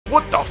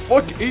What the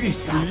fuck?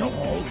 83?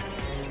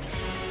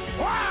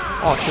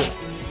 Oh shit.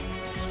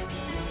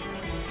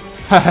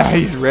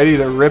 He's ready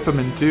to rip him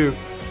in two.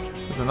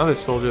 There's another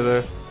soldier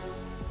there.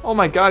 Oh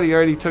my god, he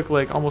already took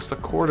like almost a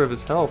quarter of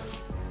his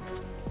health.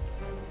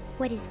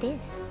 What is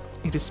this?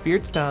 It is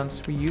spirit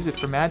stones. We use it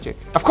for magic.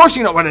 Of course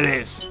you know what it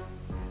is!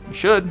 You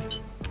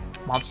should.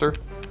 Monster.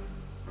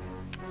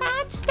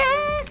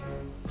 Monster!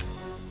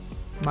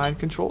 Mind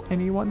control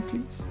anyone,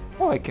 please?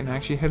 Oh, I can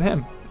actually hit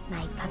him.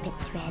 My puppet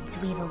threads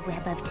weave a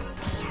web of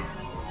despair.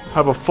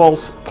 Have a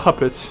false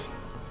puppet.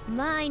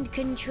 Mind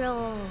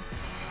control.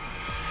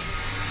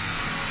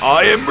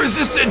 I am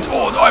resistant!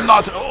 Oh, no, I'm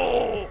not!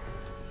 Oh!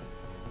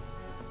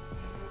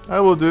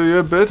 I will do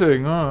your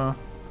bidding, huh?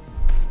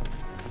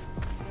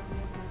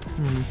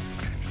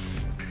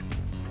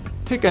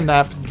 Take a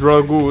nap,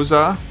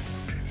 Draguza.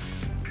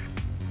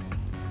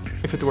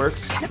 If it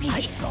works.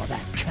 I saw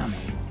that coming.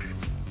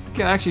 You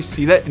can actually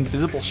see that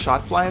invisible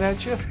shot flying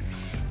at you.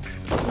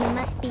 You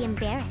must be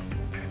embarrassed.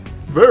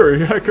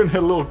 Very. I couldn't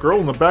hit a little girl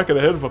in the back of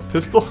the head with a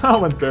pistol.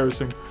 How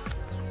embarrassing.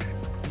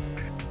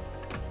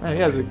 Man,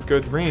 he has a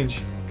good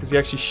range. Because he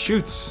actually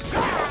shoots.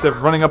 Instead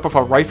of running up with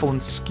a rifle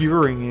and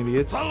skewering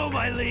idiots. Follow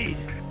my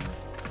lead.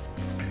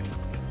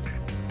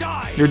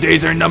 Die. Your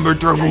days are numbered,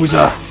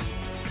 Draguza.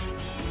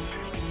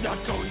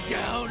 Not going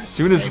down. As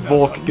soon as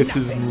Volk gets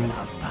his move.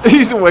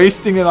 He's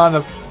wasting it on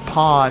a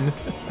pawn.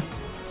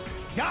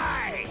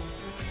 Die.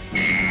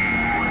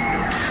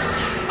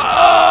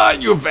 Ah,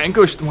 you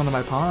vanquished one of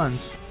my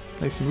pawns.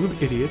 Nice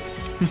move, idiot.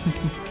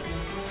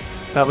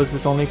 That was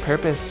his only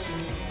purpose.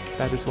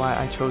 That is why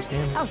I chose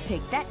him. I'll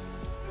take that.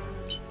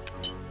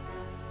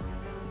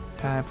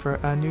 Time for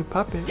a new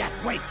puppet.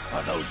 Death waits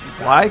for those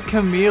who Why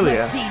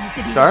Camellia?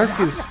 Dark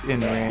is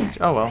in range.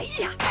 Oh well.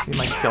 He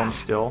might kill him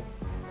still.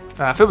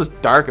 If it was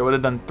Dark, I would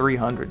have done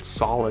 300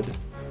 solid.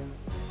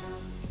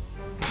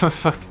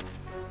 Fuck.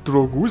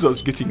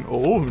 Draguza's getting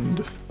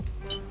owned.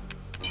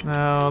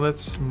 Now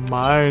that's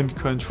mind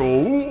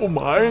control. Ooh,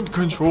 mind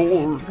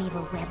control. Weave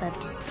a web of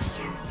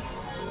despair.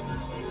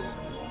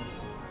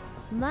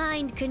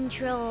 Mind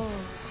control.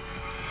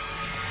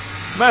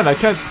 Man, I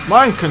can't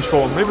mind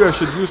control. Maybe I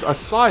should use a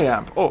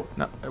S.C.E.A. Oh,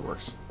 no, it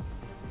works.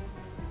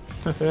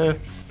 A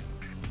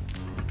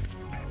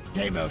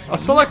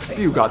select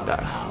few got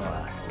that.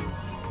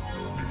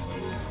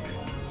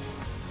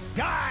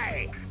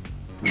 die.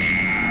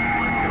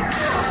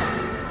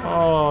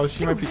 Oh,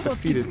 she might be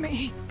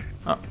defeated.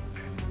 Oh.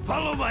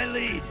 Follow my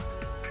lead.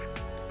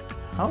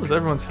 How is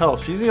everyone's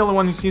health? She's the only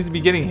one who seems to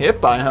be getting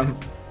hit by him.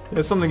 He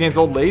has something against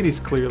old ladies,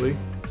 clearly.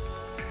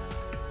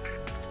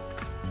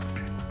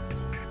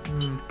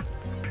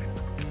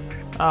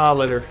 I'll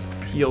let her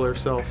heal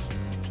herself.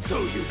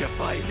 So you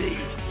defy me?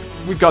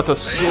 We got the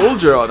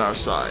soldier on our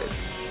side.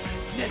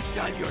 Next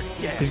time you're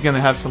dead. He's gonna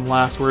have some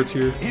last words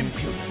here.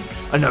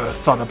 Impudence. I never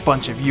thought a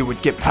bunch of you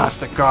would get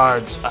past the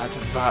guards at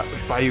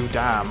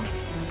Vayudam.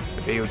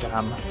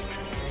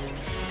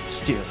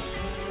 Still,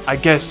 I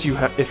guess you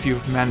have if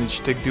you've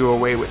managed to do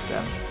away with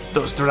them.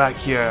 Those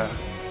Dracula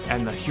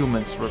and the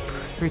humans were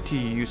pretty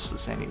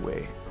useless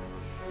anyway.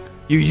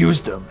 You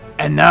used them,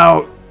 and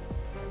now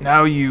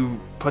you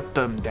put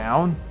them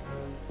down?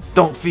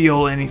 Don't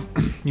feel any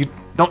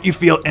don't you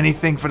feel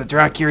anything for the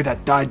Dracula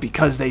that died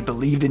because they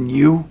believed in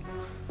you?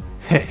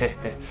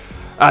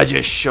 I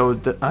just show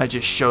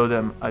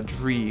them a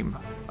dream,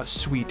 a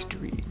sweet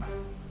dream.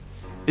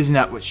 Isn't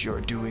that what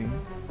you're doing?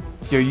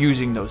 You're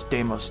using those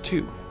demos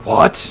too.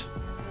 What?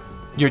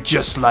 You're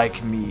just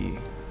like me.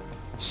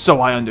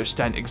 So I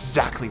understand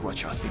exactly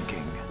what you're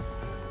thinking.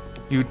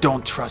 You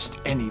don't trust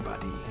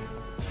anybody.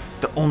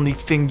 The only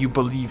thing you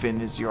believe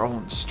in is your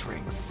own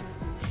strength.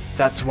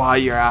 That's why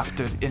you're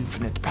after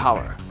infinite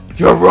power.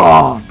 You're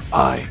wrong!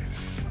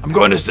 I'm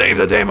going to save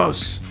the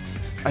Deimos!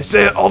 I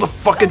say it all the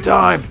fucking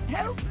time!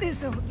 Help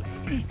this old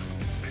lady.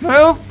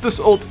 Help this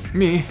old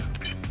me!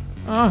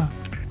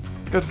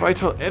 Got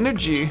vital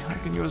energy. I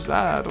can use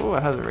that. Oh,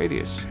 it has a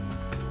radius.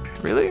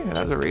 Really? It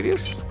has a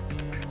radius?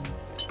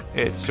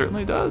 It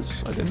certainly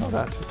does. I didn't know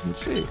that. I didn't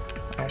see.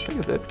 I don't think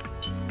it did.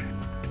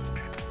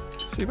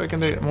 See if I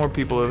can get more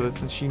people with it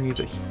since she needs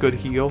a good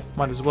heal.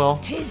 Might as well.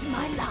 'Tis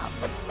my love.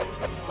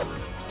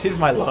 'Tis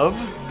my love?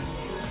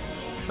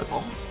 That's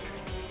all.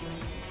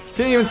 She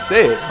didn't even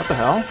say it. What the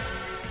hell?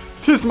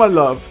 'Tis my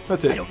love.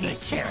 That's it. I don't need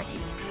charity.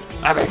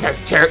 I mean,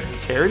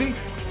 charity?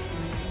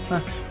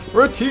 Huh.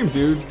 We're a team,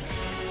 dude.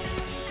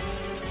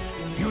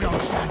 You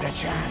don't stand a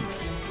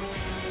chance.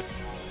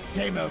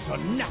 Deimos are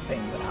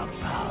nothing without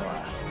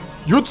power.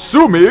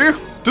 Yutsumi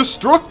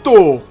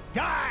Destructo!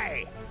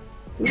 Die!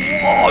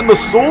 Oh, and the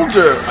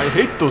soldier! I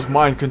hate those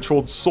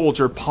mind-controlled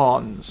soldier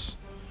pawns.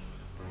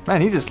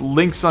 Man, he just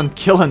links on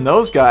killing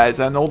those guys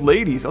and old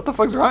ladies. What the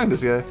fuck's wrong with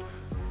this guy?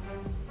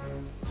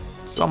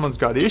 Someone's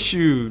got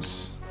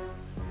issues.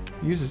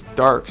 He uses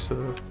dark,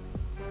 so...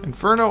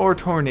 Inferno or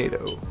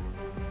Tornado?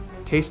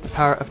 Taste the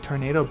power of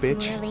Tornado,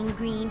 bitch. Swirling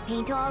green,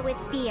 paint all with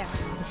fear.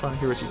 I just want to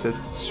hear what she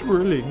says.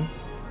 Swirling.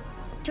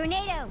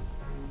 Tornado!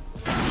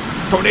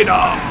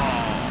 Tornado!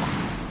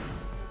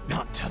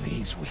 Not to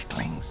these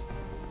weaklings.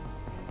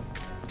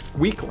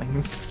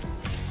 weaklings.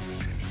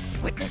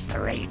 Witness the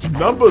rage of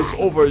Numbers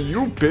over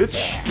you,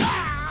 bitch.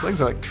 These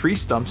legs are like tree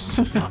stumps.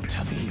 Not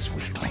to these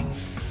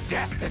weaklings.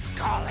 Death is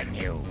calling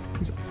you.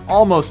 He's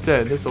almost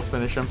dead. This will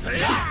finish him.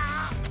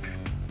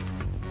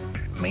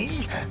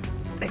 Me?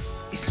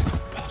 This is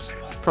not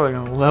possible. Probably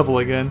gonna level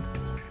again.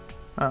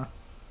 Huh.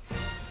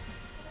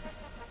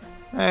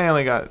 I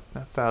only got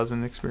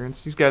 1,000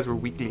 experience. These guys were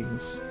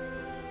weaklings.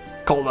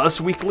 Called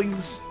us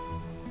weaklings?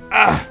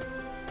 Ah!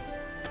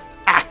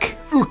 Ack!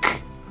 Ook!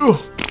 Ugh!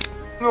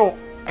 No!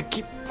 I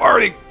keep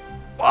farting!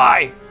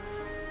 Why?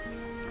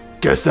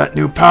 Guess that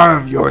new power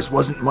of yours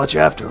wasn't much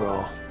after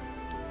all.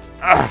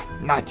 Ah!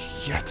 Not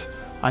yet.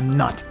 I'm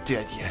not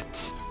dead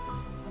yet.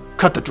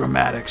 Cut the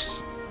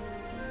dramatics.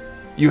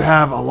 You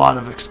have a lot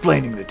of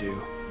explaining to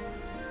do.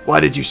 Why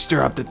did you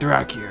stir up the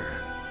Drachyr?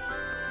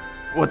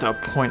 What a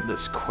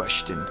pointless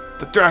question.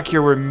 The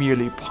Drachyr were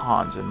merely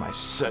pawns in my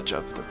search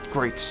of the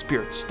great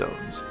spirit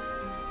stones.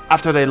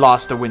 After they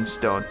lost the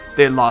Windstone,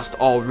 they lost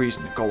all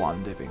reason to go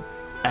on living.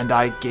 And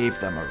I gave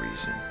them a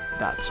reason.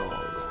 That's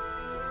all.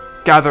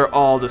 Gather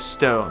all the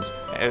stones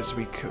as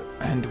we could,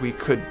 and we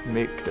could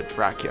make the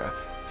Drachyr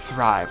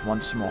thrive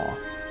once more.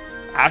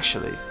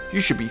 Actually, you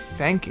should be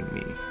thanking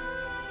me.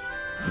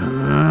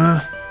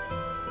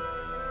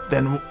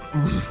 Then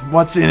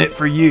what's in it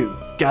for you?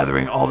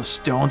 Gathering all the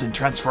stones and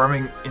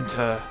transforming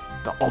into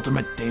the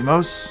ultimate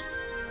Deimos?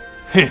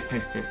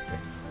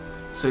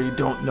 So you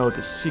don't know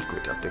the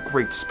secret of the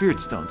great spirit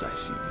stones, I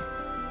see.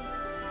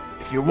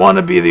 If you want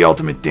to be the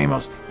ultimate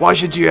Deimos, why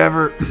do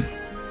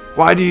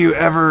you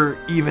ever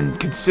even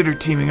consider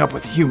teaming up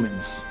with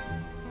humans?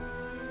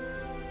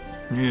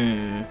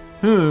 I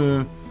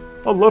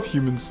love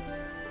humans.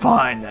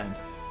 Fine then.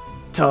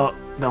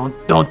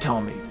 Don't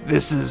tell me.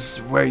 This is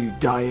where you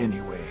die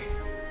anyway.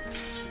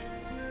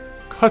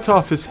 Cut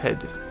off his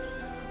head.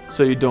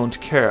 So you don't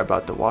care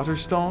about the water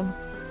stone?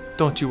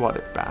 Don't you want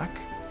it back?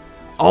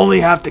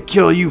 Only have to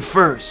kill you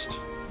first.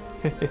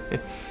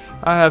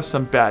 I have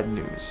some bad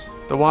news.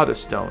 The water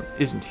stone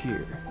isn't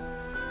here.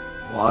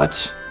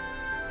 What?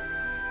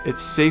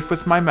 It's safe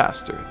with my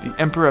master, the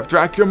Emperor of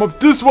Draculum of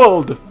this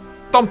world!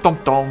 Dum dum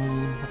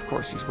dum! Of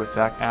course he's with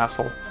that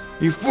asshole.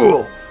 You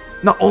fool!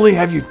 Not only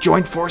have you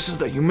joined forces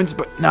with the humans,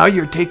 but now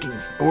you're taking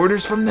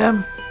orders from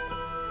them?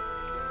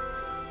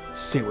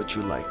 Say what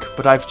you like,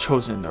 but I've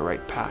chosen the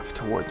right path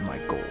toward my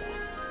goal.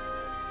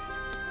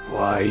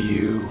 Why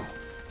you?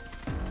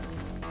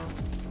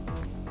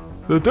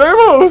 The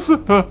Deimos!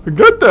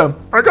 Get them!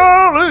 I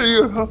got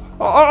it!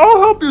 I'll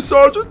help you,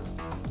 Sergeant!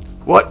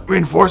 What?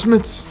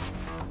 Reinforcements?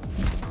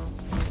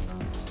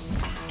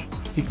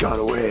 He got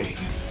away.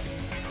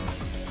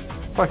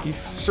 Fuck, he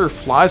sure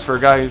flies for a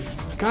guy.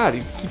 God,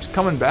 he keeps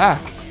coming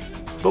back.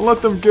 Don't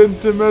let them get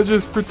into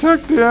measures.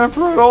 Protect the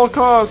Emperor at all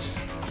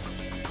costs.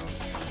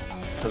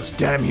 Those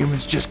damn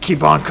humans just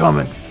keep on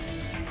coming.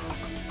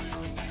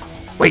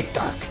 Wait,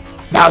 Dark.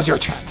 Now's your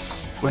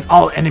chance. When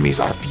all enemies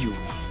are few.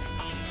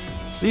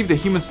 Leave the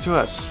humans to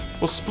us.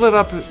 We'll split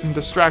up and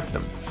distract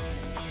them.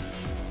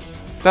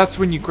 That's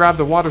when you grab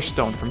the water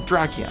stone from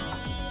Drakion.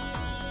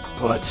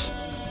 But...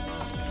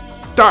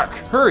 Dark,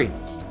 hurry!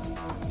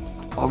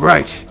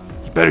 Alright.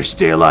 You better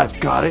stay alive,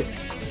 got it?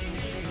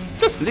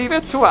 Just leave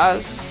it to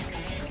us.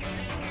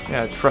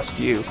 Yeah, trust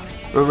you.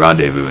 We'll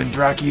rendezvous in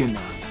Drachyna.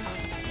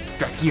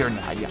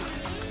 Drachyna, yeah.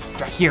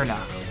 Drachyna.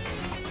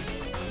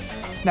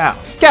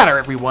 Now, scatter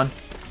everyone!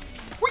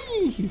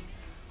 Whee!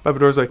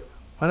 Babador's like,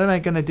 what am I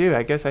gonna do?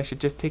 I guess I should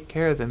just take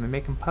care of them and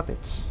make them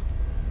puppets.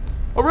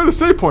 I'll read a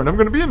save point. I'm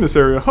gonna be in this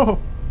area. Oh.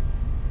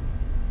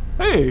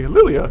 Hey,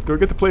 Lilia. Do I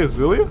get to play as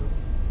Lilia?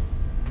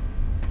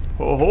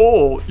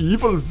 Oh,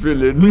 evil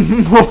villain.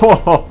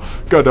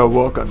 Gotta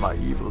work on my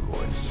evil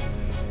voice.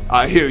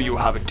 I hear you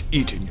haven't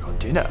eaten your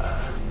dinner.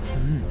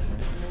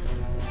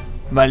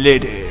 My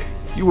lady,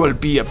 you will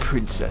be a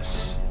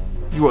princess.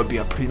 You will be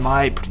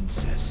my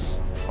princess.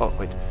 Oh,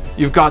 wait.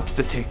 You've got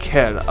to take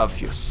care of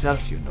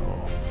yourself, you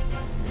know.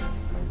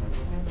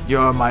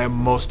 You're my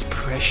most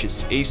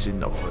precious ace in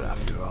the hole,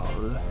 after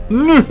all.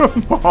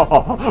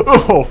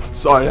 Oh,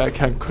 sorry, I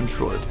can't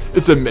control it.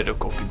 It's a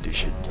medical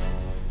condition.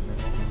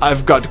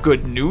 I've got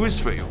good news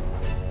for you.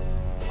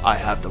 I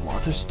have the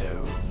water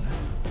stone.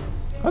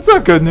 That's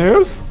not good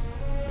news.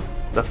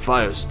 The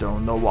fire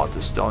stone, the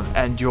water stone,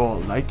 and your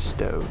light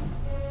stone.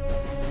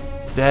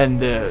 Then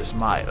there's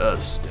my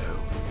earth stone.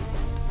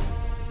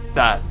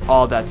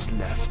 All that's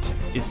left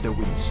is the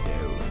wind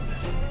stone.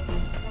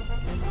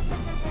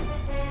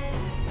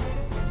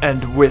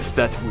 And with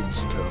that wind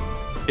stone,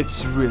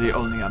 it's really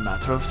only a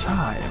matter of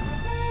time.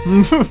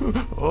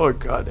 Oh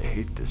god, I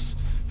hate this.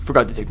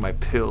 Forgot to take my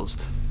pills.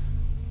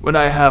 When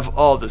I have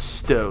all the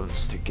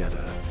stones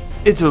together,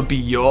 it'll be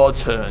your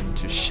turn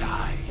to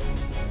shine.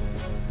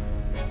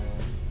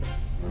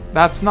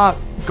 That's not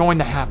going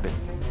to happen.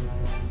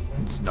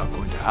 It's not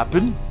going to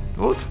happen?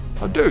 What?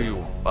 How dare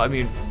you? I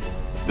mean,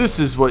 this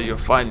is what you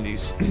finally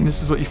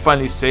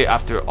say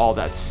after all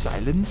that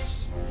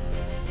silence?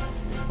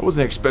 I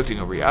wasn't expecting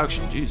a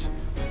reaction, jeez.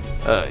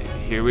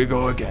 Here we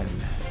go again.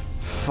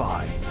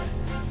 Fine.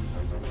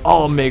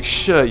 I'll make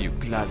sure you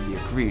gladly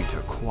agree to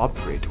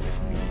cooperate with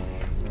me.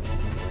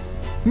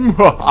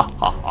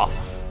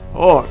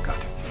 Oh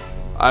god.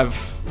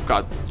 I've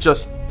got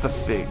just the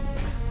thing.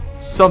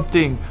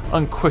 Something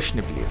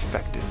unquestionably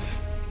effective.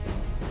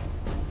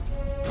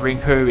 Bring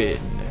her in.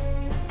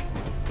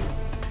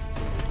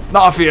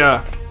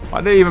 Nafia! Why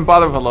did they even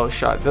bother with a low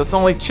shot? That's the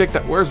only chick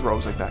that wears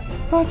robes like that.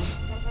 But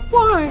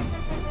why?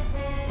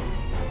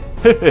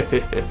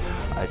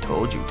 I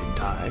told you,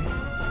 didn't I?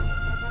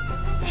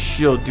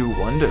 She'll do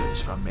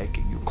wonders from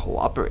making you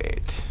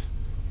cooperate.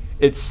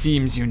 It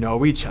seems you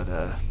know each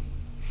other.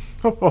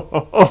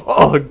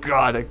 Oh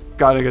god, I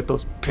gotta get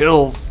those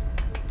pills.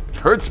 It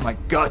hurts my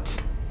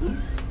gut.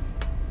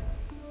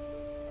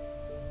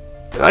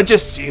 Did I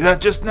just see that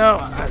just now?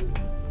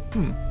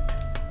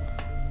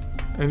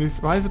 And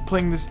why is it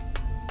playing this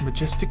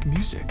majestic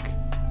music?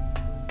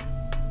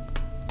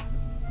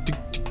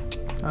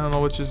 I don't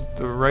know which is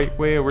the right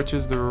way or which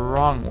is the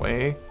wrong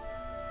way.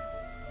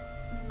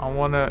 I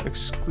want to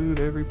exclude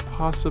every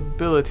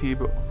possibility,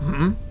 but...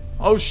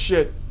 Oh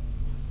shit!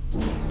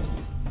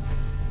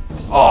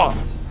 Oh!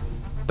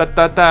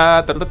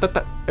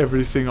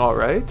 Everything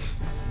alright?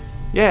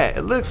 Yeah,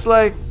 it looks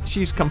like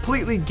she's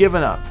completely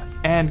given up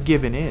and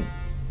given in.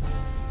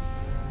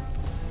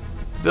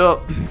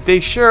 Though, they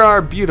sure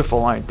are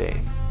beautiful, aren't they?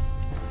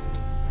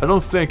 I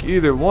don't think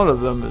either one of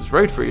them is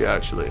right for you,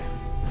 actually.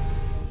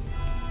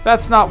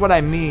 That's not what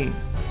I mean.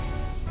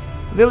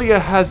 Lilia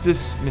has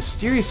this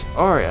mysterious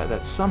aura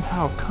that's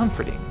somehow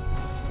comforting.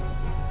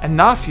 And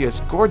Nafia's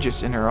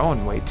gorgeous in her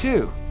own way,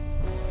 too.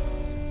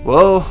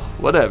 Well,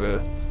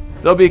 whatever.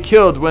 They'll be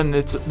killed when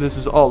this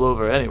is all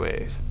over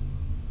anyways.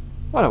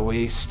 What a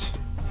waste.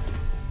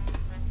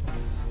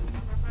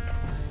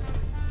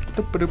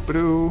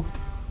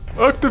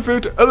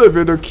 Activate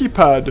elevator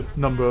keypad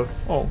number.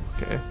 Oh,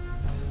 okay.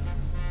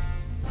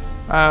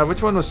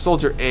 Which one was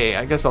Soldier A?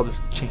 I guess I'll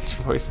just change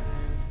voice.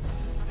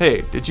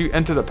 Hey, did you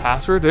enter the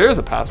password? There's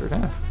a password,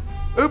 huh?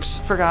 Oops,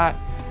 forgot.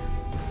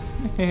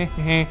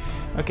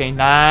 Okay,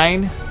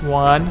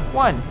 911.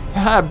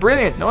 Haha,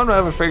 brilliant. No one will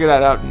ever figure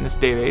that out in this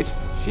day and age.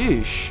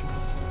 Sheesh.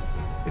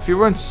 If you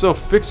weren't so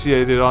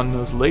fixated on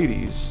those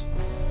ladies.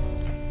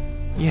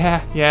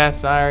 Yeah,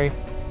 sorry.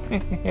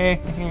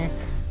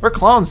 We're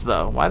clones,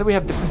 though. Why do we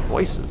have different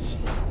voices?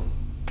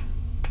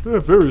 They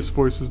have various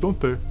voices, don't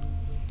they?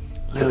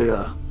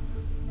 Lilia.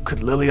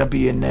 Could Lilia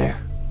be in there?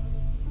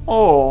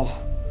 Oh.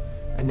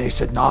 And they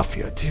said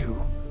Nafia,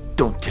 too.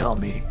 Don't tell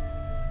me.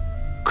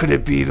 Could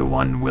it be the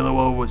one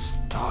Willow was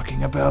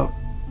talking about?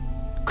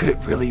 Could it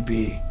really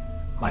be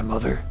my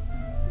mother?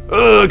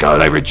 Oh,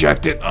 God, I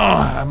reject it.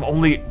 I'm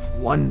only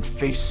one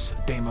face,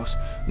 Deimos.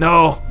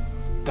 No,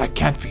 that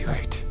can't be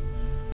right.